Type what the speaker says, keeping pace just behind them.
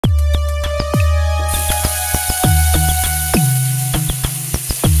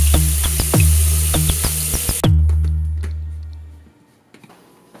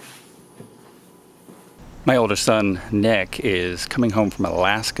My older son, Nick, is coming home from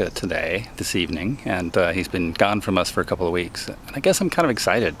Alaska this evening, and he's been gone from us for a couple of weeks. And I guess I'm kind of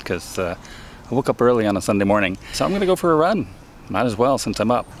excited because I woke up early on a Sunday morning, so I'm going to go for a run. Might as well since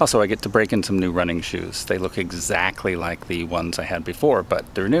I'm up. Also, I get to break in some new running shoes. They look exactly like the ones I had before,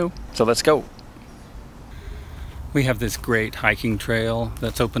 but they're new, so let's go. We have this great hiking trail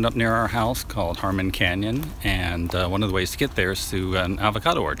that's opened up near our house called Harmon Canyon, and one of the ways to get there is through an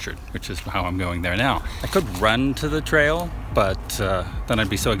avocado orchard, which is how I'm going there now. I could run to the trail, but then I'd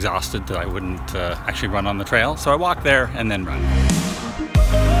be so exhausted that I wouldn't actually run on the trail, so I walk there and then run.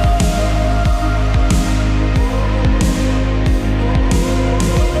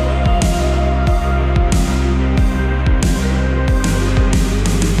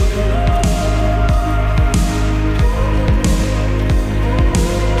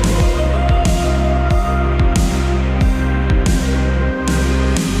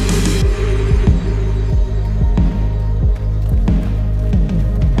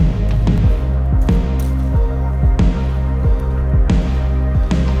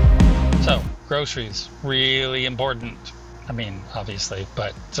 Groceries, really important. I mean, obviously,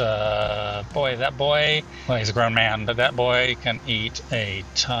 but boy, well, he's a grown man, but that boy can eat a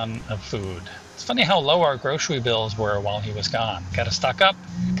ton of food. It's funny how low our grocery bills were while he was gone. Gotta stock up,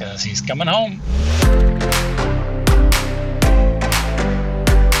 because he's coming home.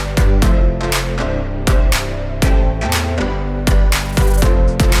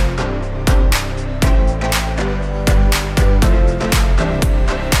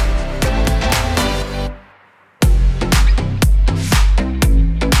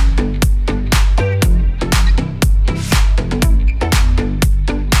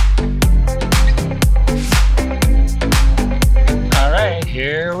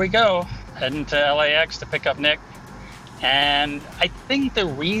 Here we go, heading to LAX to pick up Nick. And I think the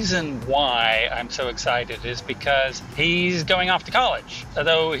reason why I'm so excited is because he's going off to college.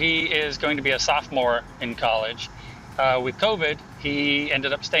 Although he is going to be a sophomore in college, with COVID, he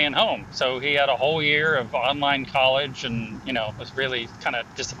ended up staying home. So he had a whole year of online college, and you know, it was really kind of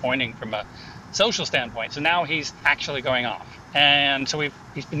disappointing from a social standpoint. So now he's actually going off. And so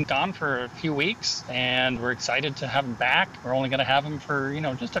he's been gone for a few weeks, and we're excited to have him back. We're only going to have him for, you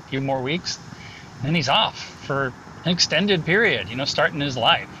know, just a few more weeks. And then he's off for an extended period, you know, starting his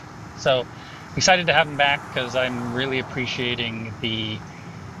life. So excited to have him back because I'm really appreciating the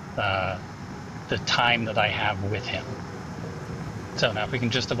time that I have with him. So now if we can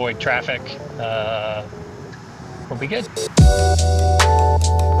just avoid traffic, we'll be good.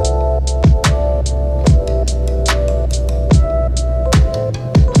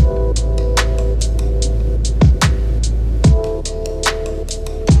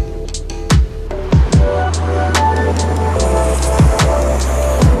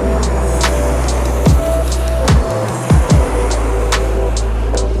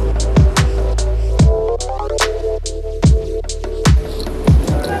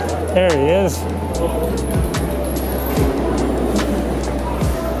 There he is.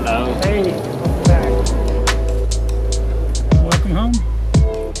 Hello. Hey, welcome back. Welcome home.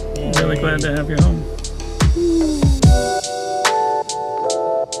 Yay. Really glad to have you home.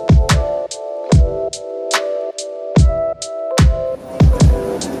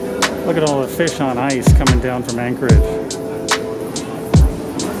 Look at all the fish on ice coming down from Anchorage.